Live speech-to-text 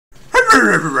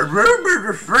let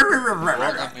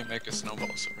me make a snowball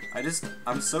sword.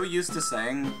 I'm so used to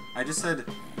saying, I just said,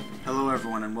 hello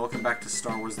everyone and welcome back to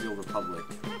Star Wars The Old Republic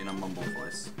in a mumble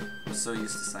voice. I'm so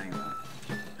used to saying that.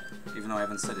 Even though I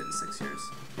haven't said it in 6 years.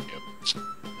 Yep.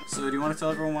 So do you want to tell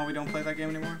everyone why we don't play that game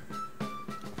anymore?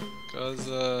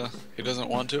 Because, he doesn't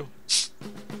want to.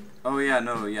 Oh yeah,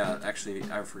 no, yeah, actually,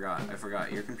 I forgot.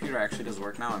 Your computer actually does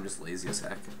work now, I'm just lazy as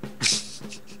heck.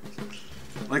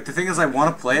 Like, the thing is, I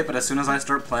want to play it, but as soon as I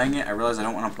start playing it, I realize I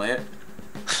don't want to play it.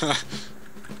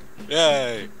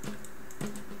 Yay!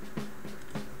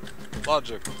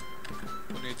 Logic.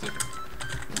 Who needs it?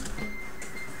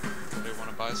 Do you want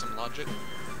to buy some logic?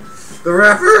 The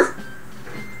rapper?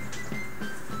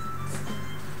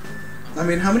 I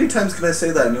mean, how many times can I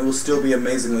say that and it will still be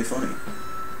amazingly funny?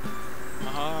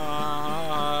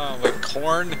 Like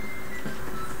corn?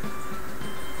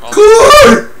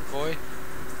 Corn! Boy?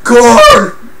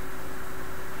 Corn!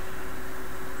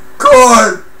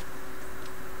 Corn!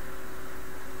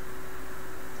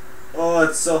 Oh,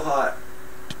 it's so hot.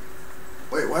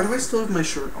 Wait, why do I still have my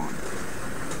shirt on?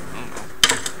 I don't know.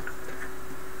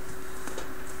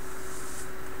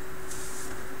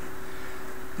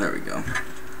 There we go.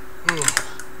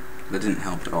 That didn't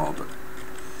help at all, but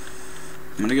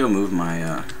I'm gonna go move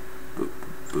my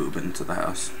boob into the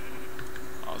house.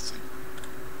 Awesome.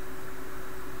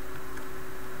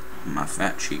 My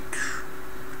fat cheek.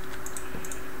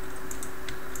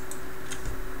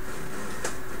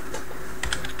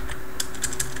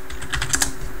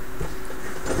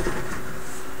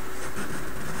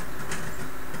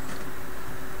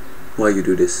 Why you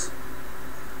do this?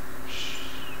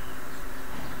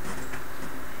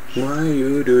 Why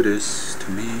you do this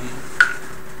to me?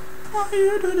 Why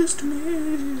you do this to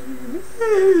me?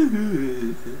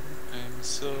 I'm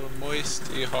so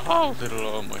moisty, haha, little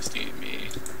old moisty me.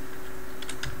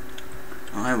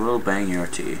 I will bang your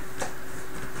tea.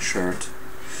 Shirt.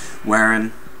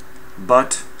 Wearing.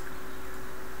 Butt.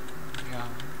 Yeah.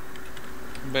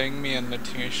 Bang me in the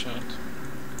t-shirt.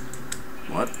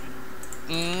 What?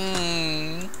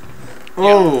 Mmm.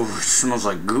 Oh, it smells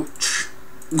like gooch.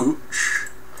 Gooch.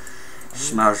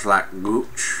 Smells like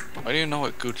gooch. Why do you know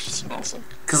what gooch smells like?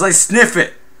 'Cause I sniff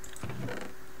it!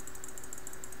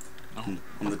 No.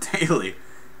 On the daily.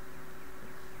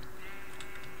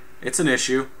 It's an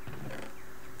issue.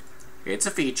 It's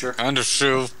a feature. And a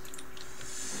shoe.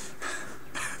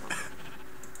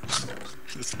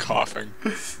 Just coughing.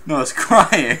 No, it's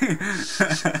crying.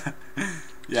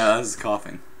 Yeah, this is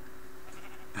coughing.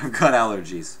 I've got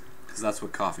allergies. Because that's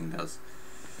what coughing does.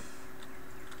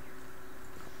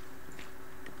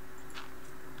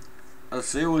 I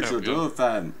see what you do,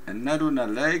 fam, and I do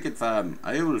not like it, fam.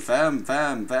 I will fam.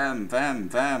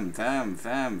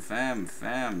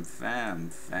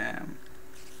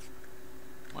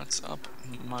 What's up,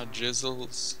 my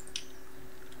jizzles?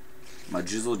 My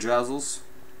jizzle jazzles?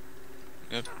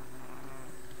 Yep.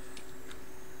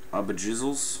 Abba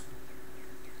jizzles?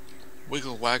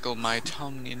 Wiggle waggle my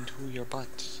tongue into your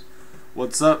butt.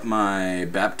 What's up, my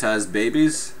baptized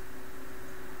babies?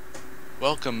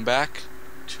 Welcome back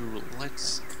to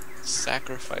Let's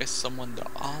Sacrifice Someone to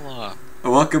Allah.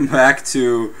 Welcome back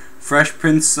to Fresh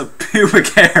Prince of Pubic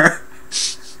Hair.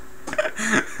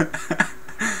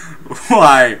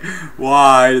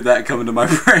 Why did that come into my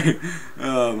brain?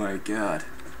 Oh my god.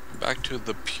 Back to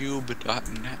the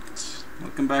pube.net.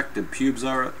 Welcome back to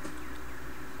Pubesara.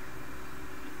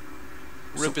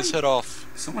 Rip his head off.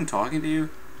 Is someone talking to you?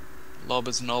 Lob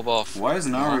his knob off. Why is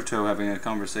Naruto having a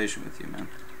conversation with you, man?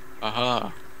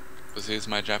 Aha. Because he's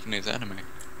my Japanese anime.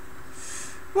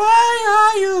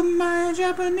 Why are you my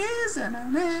Japanese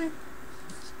enemy?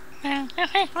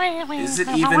 Is it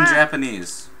even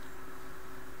Japanese?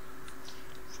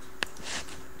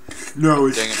 No,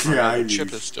 it's Dang it, my Chinese.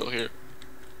 chip is still here.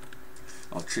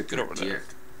 I'll chip Get your over dick. there.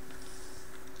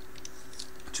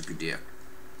 I'll chip your dick.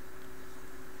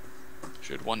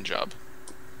 She had one job.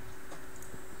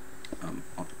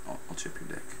 I'll chip your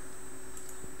dick.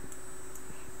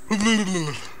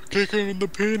 Kick her in the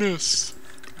penis.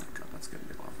 Oh god, that's gonna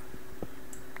be lava.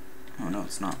 Oh no,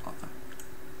 it's not lava.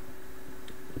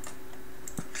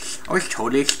 I was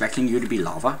totally expecting you to be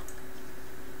lava.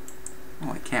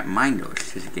 Oh, I can't mind those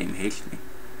because the game hates me.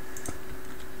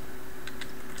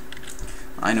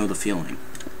 I know the feeling.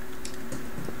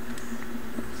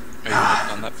 Are you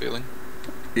hooked on that feeling?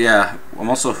 Yeah, I'm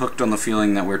also hooked on the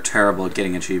feeling that we're terrible at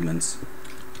getting achievements.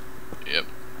 Yep.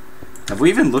 Have we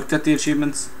even looked at the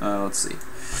achievements? Let's see.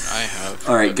 I have.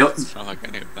 Alright, go. It's not like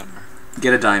any of them are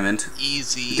Get a diamond.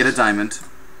 easy. Get a diamond.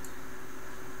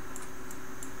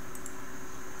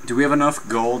 Do we have enough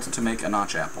gold to make a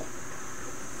notch apple?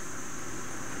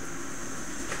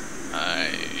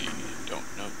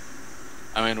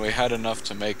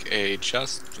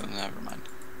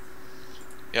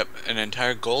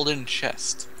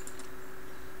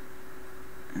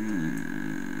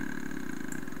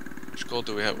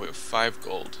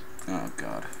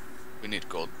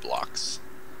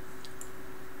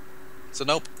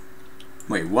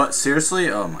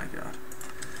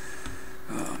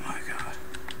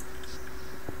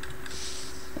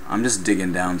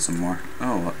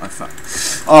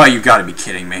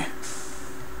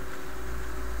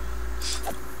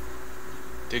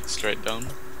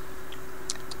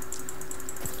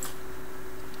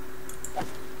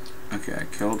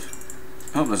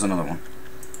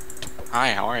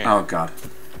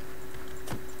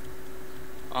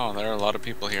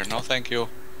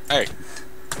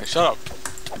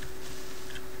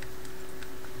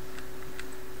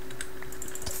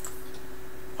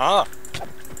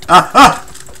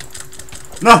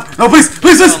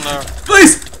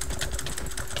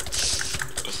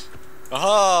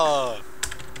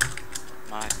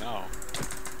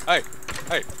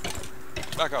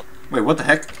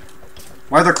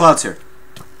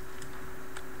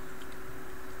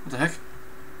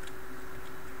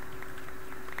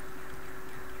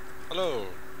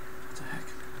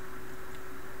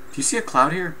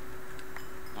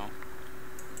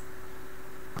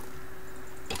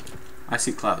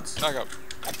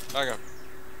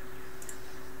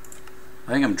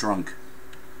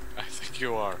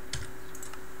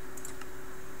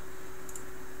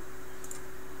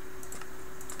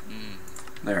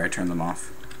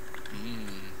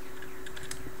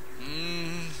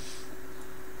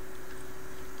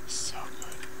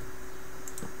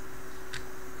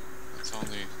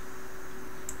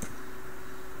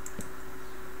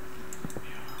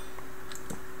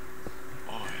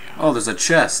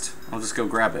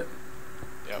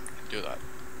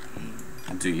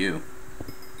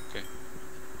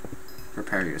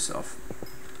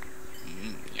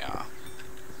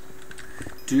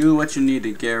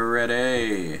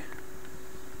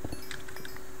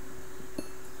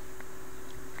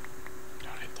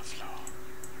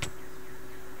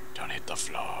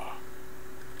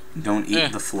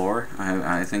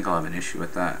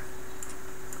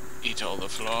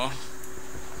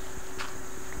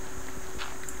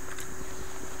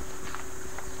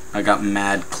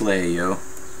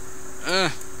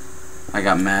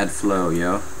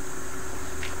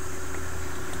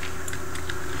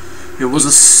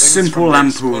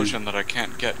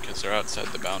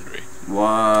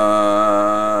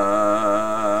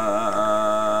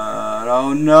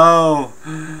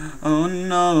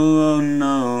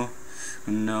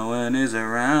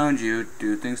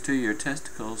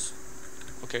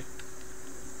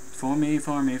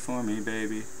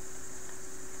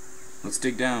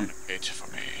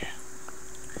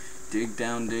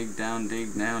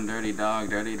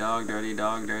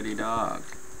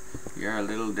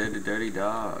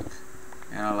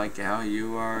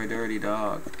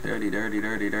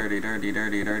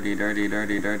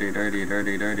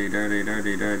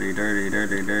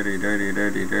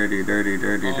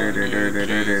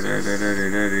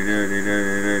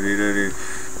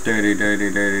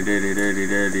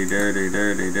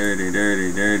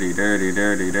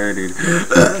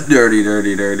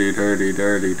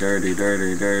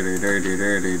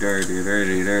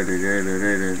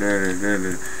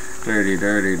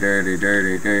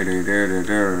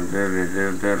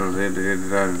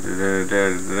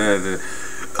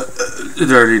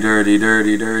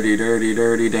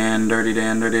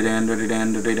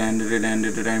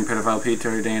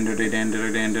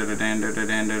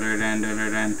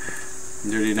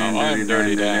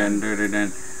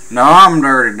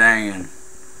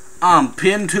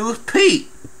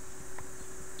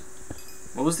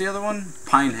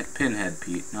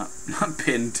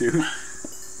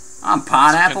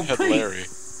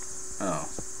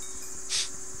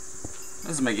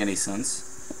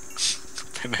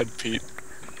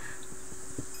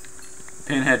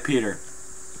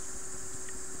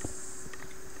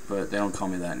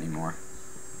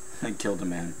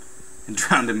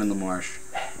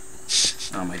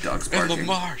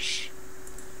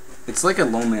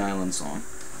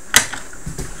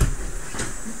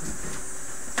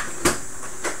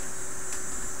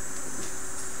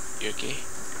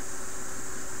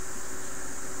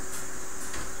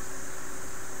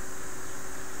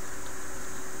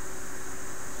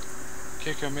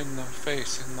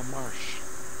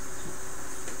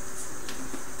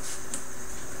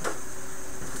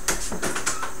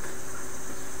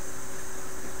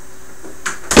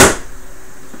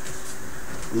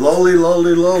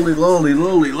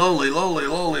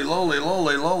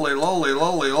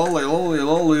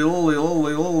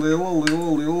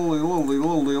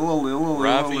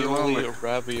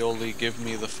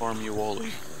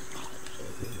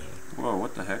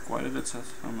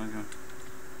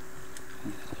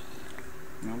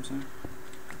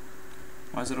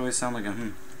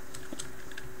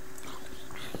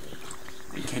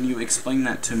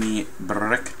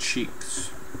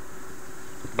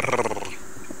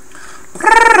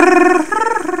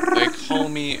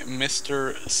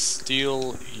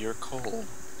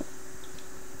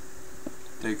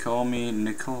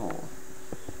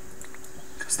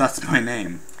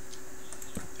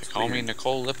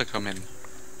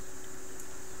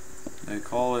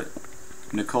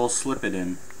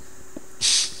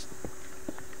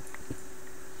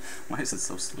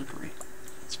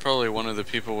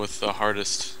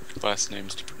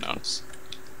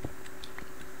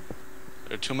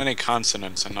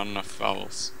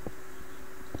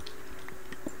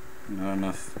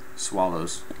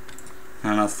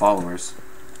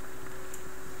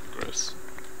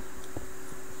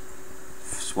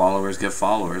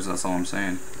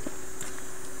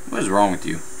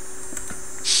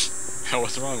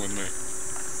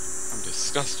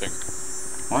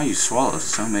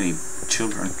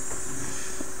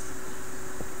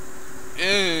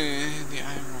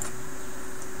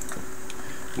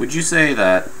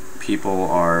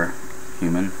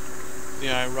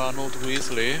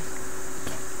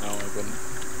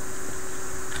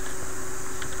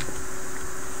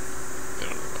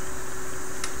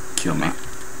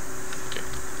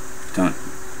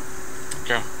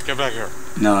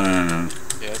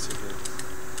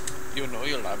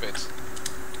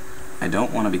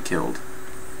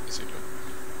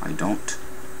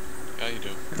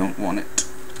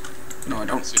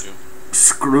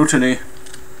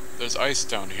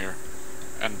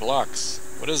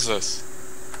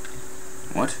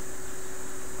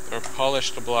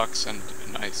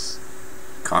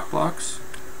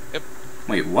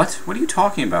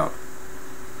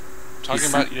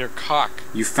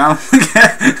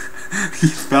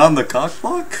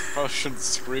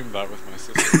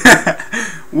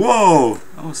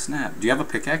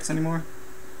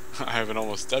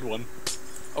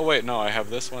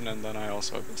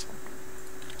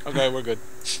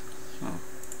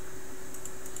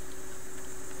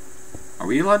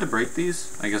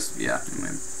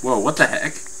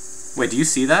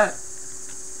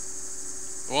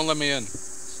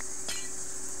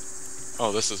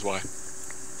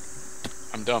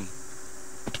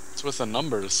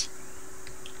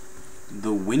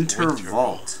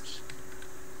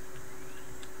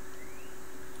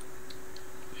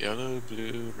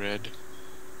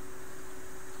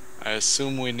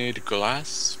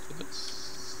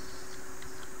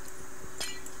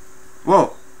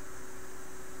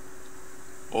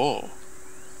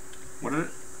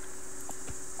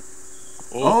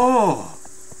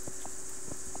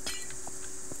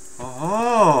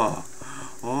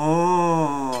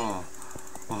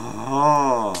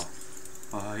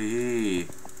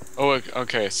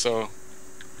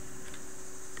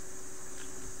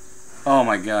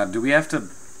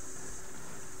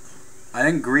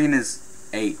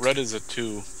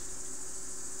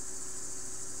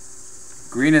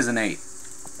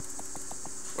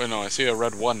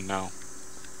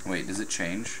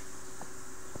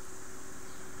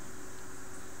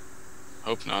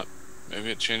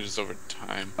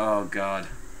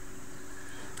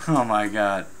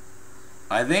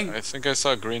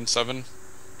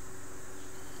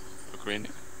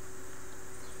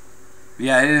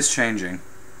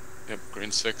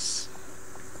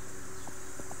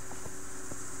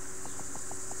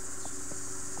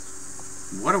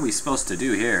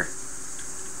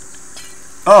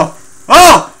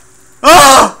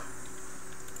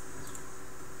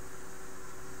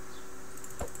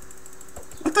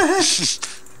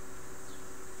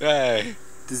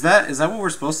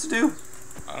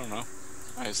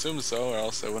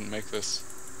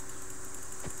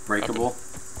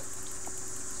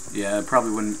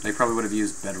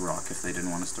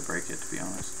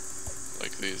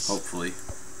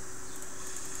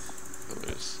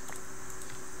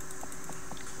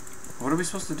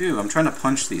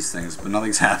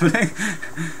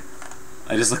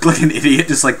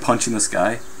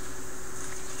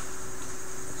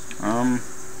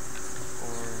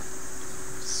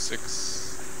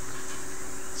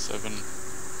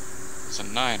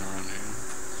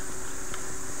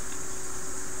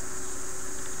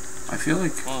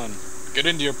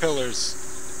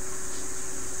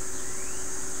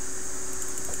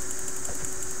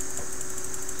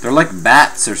 They're like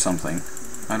bats or something.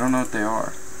 I don't know what they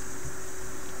are.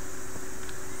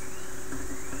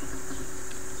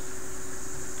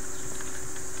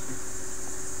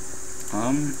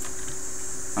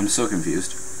 I'm so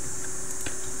confused.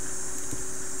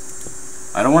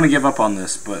 I don't want to give up on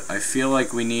this, but I feel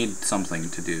like we need something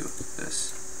to do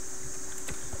this.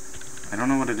 I don't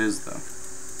know what it is, though.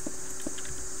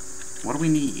 What do we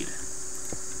need?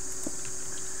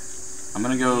 I'm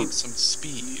gonna go... We need some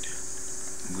speed.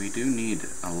 We do need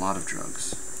a lot of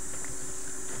drugs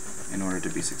in order to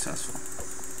be successful.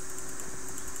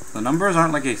 The numbers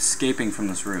aren't like escaping from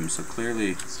this room, so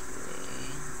clearly...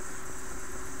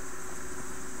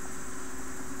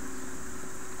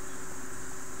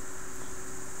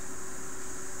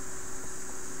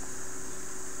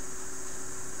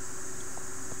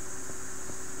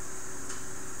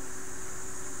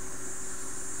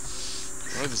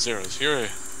 Where are the zeros? Here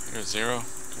a zero.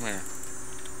 Come here.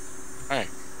 Hey,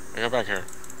 I got back here.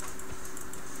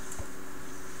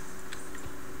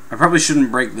 I probably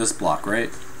shouldn't break this block,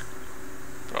 right?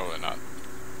 Probably not.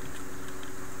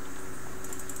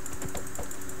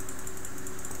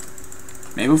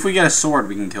 Maybe if we get a sword,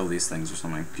 we can kill these things or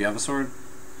something. Do you have a sword?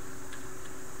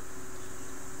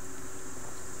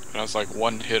 It has like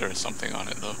one hit or something on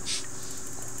it, though.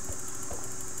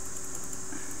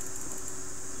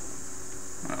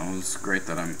 Well, it's great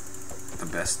that I'm the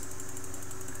best.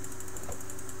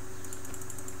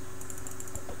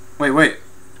 Wait.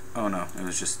 Oh no, it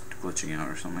was just glitching out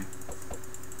or something.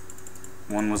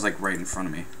 One was like right in front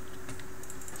of me.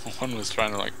 One was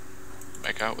trying to like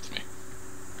make out with me.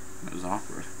 It was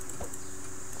awkward.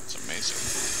 It's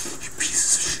amazing. You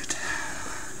piece of shit.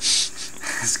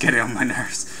 It's getting on my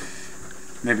nerves.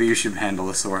 Maybe you should handle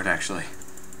a sword, actually.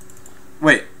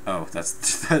 Wait. Oh,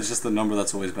 that's just the number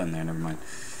that's always been there. Never mind.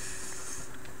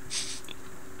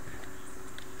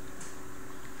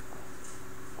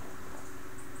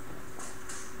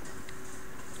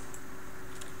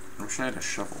 I wish I had a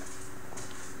shovel.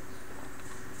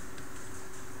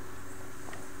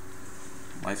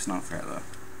 Life's not fair, though.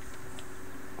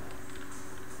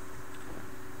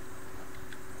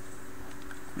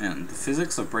 Man, the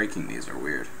physics of breaking these are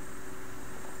weird.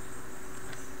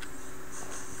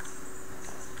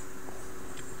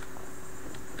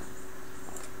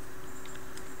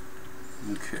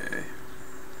 Okay.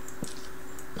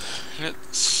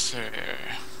 Let's see.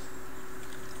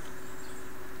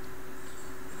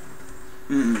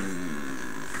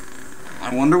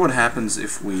 I wonder what happens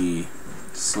if we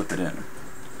slip it in.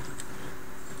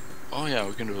 Oh yeah,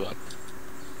 we can do that.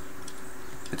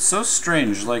 It's so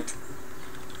strange, like...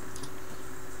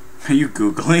 Are you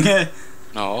Googling it?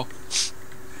 No.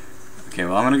 Okay,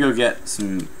 well I'm gonna go get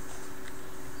some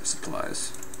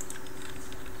supplies.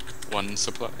 One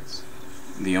supplies.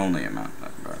 The only amount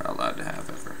that we're allowed to have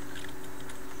ever.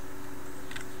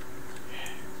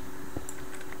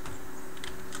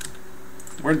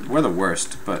 We're the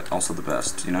worst, but also the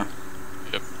best, you know?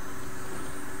 Yep.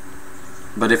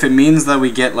 But if it means that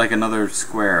we get like another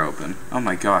square open... Oh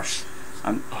my gosh.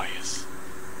 Oh yes.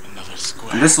 Another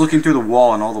square. I'm just looking through the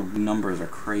wall and all the numbers are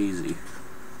crazy.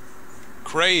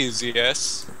 Crazy,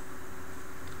 yes.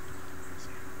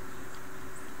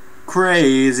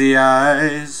 Crazy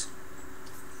eyes.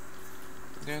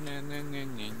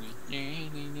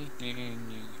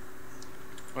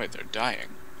 Wait, they're dying.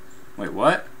 Wait,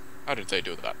 what? How did they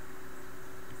do that?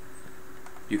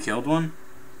 You killed one?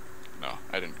 No,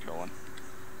 I didn't kill one.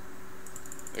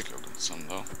 They killed some,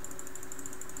 though.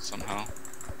 Somehow.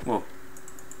 Whoa.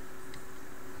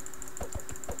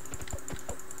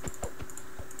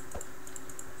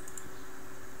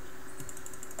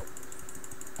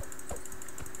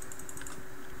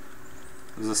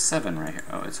 There's a 7 right here.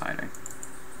 Oh, it's hiding.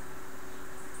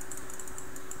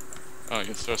 Oh,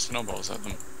 you throw snowballs at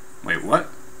them. Wait, what?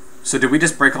 So did we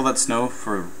just break all that snow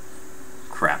for...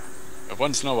 crap. I have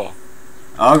one snowball.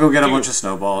 I'll go get a bunch of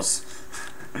snowballs.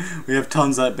 We have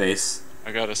tons at base.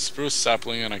 I got a spruce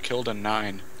sapling and I killed a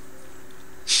 9.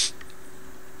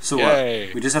 So Yay.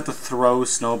 what? We just have to throw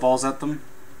snowballs at them?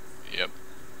 Yep.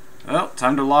 Well,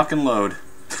 time to lock and load.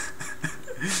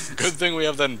 Good thing we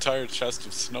have that entire chest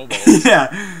of snowballs.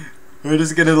 Yeah. We're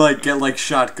just gonna like get like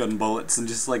shotgun bullets and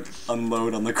just like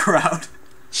unload on the crowd.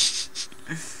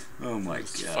 Oh my god.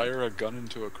 Fire a gun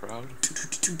into a crowd?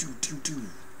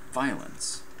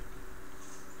 Violence.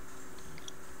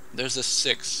 There's a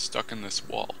 6 stuck in this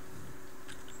wall.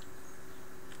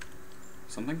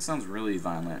 Something sounds really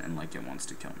violent and like it wants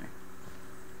to kill me.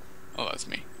 Oh, that's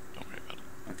me. Don't worry about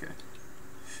it. Okay.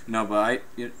 No, but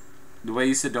the way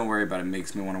you said don't worry about it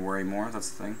makes me want to worry more. That's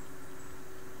the thing.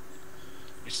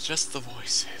 It's just the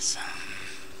voices.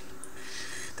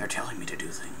 They're telling me to do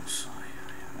things.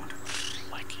 I want to.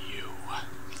 Like you.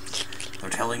 They're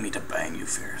telling me to bang you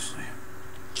fiercely.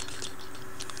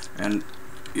 And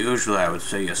usually I would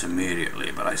say yes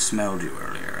immediately, but I smelled you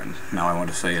earlier, and now I want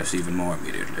to say yes even more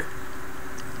immediately.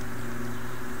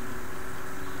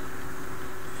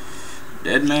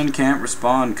 Dead men can't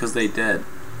respond because they dead.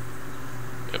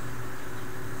 Yep.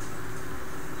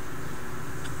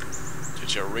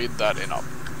 Did you read that in a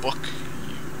book,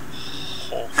 you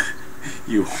whore?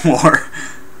 You whore.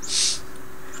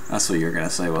 That's what you were gonna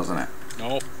say, wasn't it?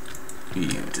 Nope. You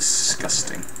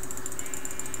disgusting.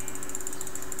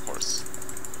 Of course.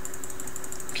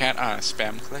 Can't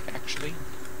spam click, actually?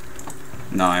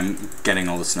 No, I'm getting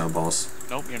all the snowballs.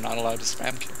 Nope, you're not allowed to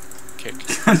spam kick.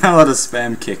 I'm not allowed to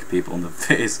spam kick people in the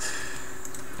face.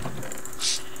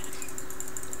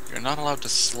 You're not allowed to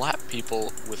slap people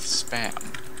with spam.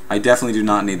 I definitely do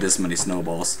not need this many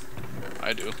snowballs.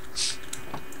 I do.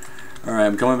 Alright,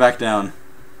 I'm coming back down.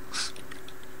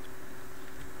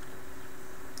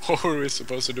 What were we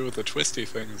supposed to do with the twisty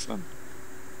things then?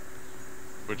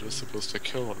 We're just supposed to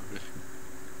kill everything.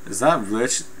 Is that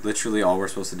literally all we're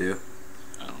supposed to do?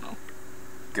 I don't know.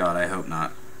 God, I hope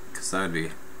not. Because that would be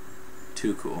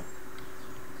too cool.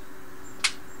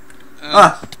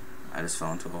 Ah! I just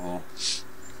fell into a hole.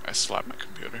 I slapped my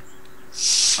computer.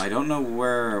 I don't know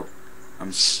where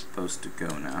I'm supposed to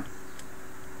go now.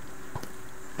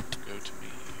 Go to me.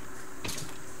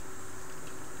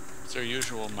 It's our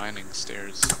usual mining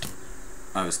stairs.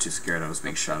 I was too scared I was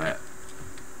being shot at.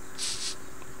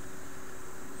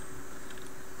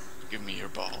 Give me your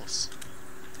balls.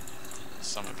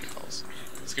 Some of your balls.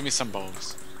 Just give me some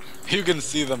balls. You can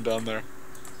see them down there.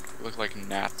 They look like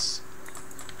gnats.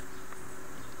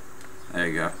 There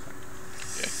you go.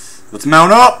 Yeah. Let's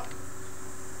mount up!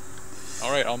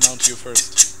 Alright, I'll mount you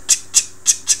first.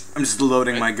 I'm just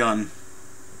loading my gun.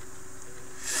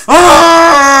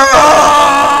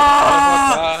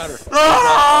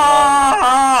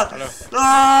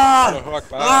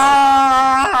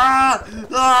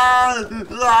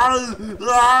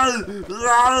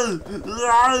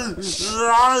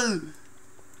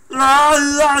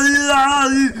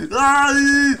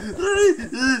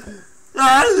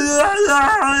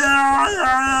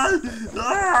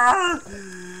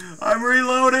 I'm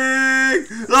reloading!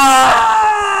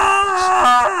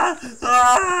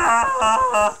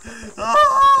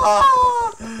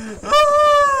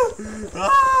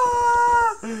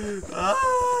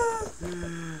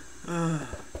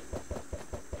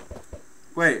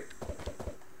 Wait.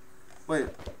 Wait.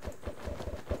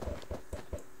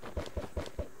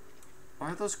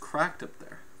 Why are those cracked up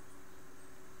there?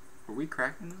 Were we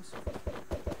cracking those?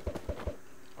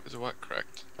 Why is what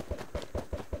cracked?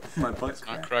 My butt's It's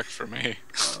cracked. not cracked for me.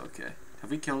 Oh, okay.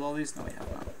 Have we killed all these? No, we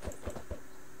have not.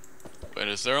 Wait,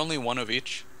 is there only one of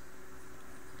each?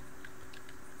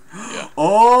 Yeah.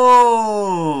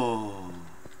 Oh!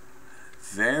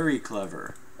 Very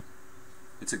clever.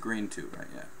 It's a green 2, right?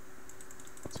 Yeah.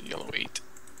 It's a yellow 8.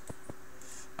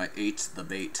 I ate the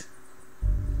bait.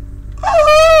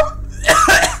 I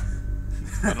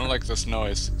don't like this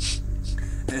noise.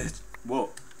 Whoa.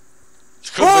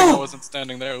 It's a good thing I wasn't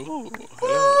standing there. Ooh,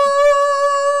 hello.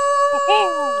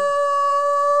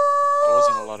 There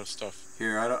wasn't a lot of stuff.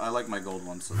 Here, I like my gold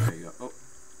one, so there you go. Oh.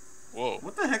 Whoa.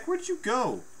 What the heck? Where did you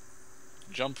go?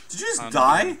 Jump. Did you just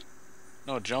die?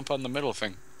 No, jump on the middle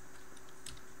thing.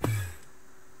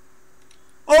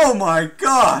 Oh my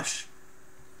gosh!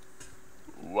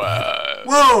 Wow.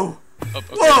 Whoa! Up,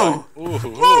 okay, Whoa! ooh,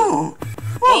 Whoa!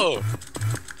 Whoa!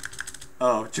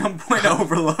 Oh, jump point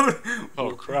overload.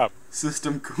 Oh crap.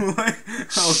 System cooling.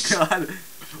 Oh god.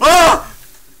 Ah!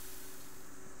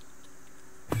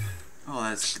 Oh,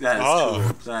 that is cool.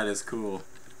 That is cool.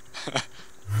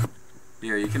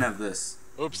 Here, you can have this.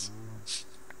 Oops.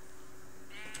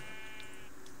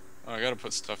 Oh, I gotta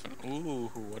put stuff in.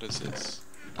 Ooh, what is this?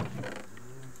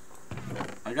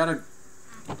 I gotta.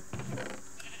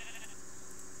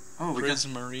 Oh, we got.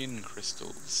 Prismarine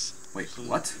crystals. Wait,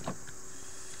 what?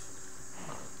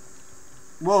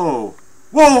 Whoa!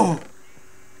 Whoa!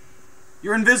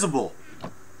 You're invisible.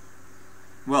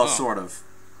 Well, sort of.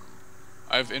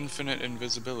 I have infinite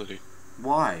invisibility.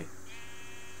 Why?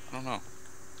 I don't know.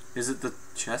 Is it the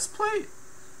chest plate?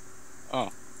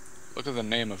 Oh, look at the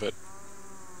name of it.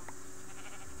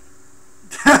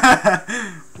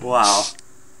 Wow.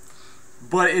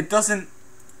 But it doesn't.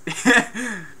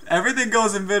 Everything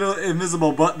goes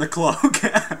invisible but the cloak.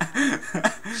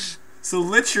 So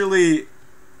literally.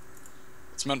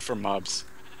 It's meant for mobs.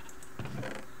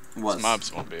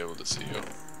 Mobs won't be able to see you.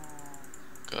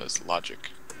 Because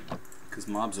logic. Because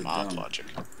mobs are Mob dumb. logic.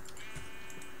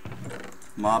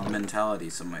 Mob mentality,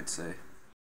 some might say.